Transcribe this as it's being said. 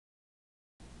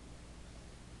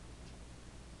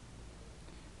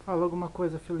Fala alguma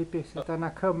coisa, Felipe, você tá na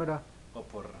câmera. Oh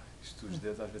porra, isto dos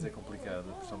dedos às vezes é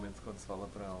complicado, principalmente quando se fala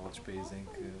para outros países em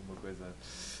que uma coisa...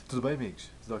 Tudo bem, amigos?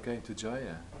 Tudo ok? Tudo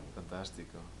jóia?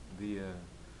 Fantástico. Dia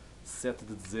 7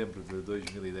 de dezembro de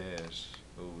 2010,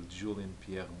 o Julian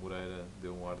Morera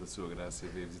deu um ar da sua graça e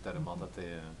veio visitar a malta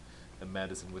até a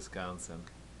Madison, Wisconsin.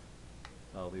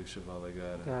 Ali o chaval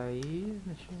agora. Tá aí,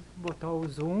 deixa eu botar o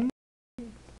zoom.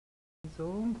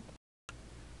 Zoom.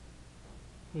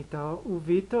 E tá o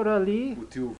Vitor ali. O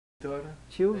tio Vitor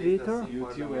Tio Vitor. e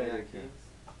o tio Eric.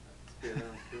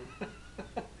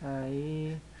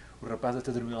 Aí. O rapaz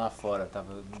até dormiu lá fora,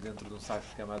 estava dentro de um saco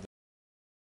de cama a dormir.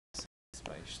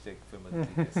 Pá, isto é que foi uma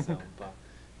dedicação, pá.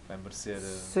 Vai merecer.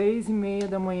 6:30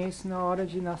 da manhã, isso na hora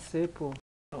de nascer, pô.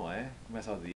 Não é?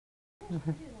 Começa o dia.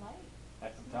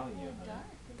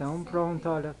 Então pronto,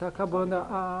 olha, tá acabando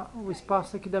o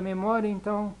espaço aqui da memória,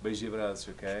 então. Beijos e abraços,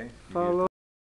 ok? Falou.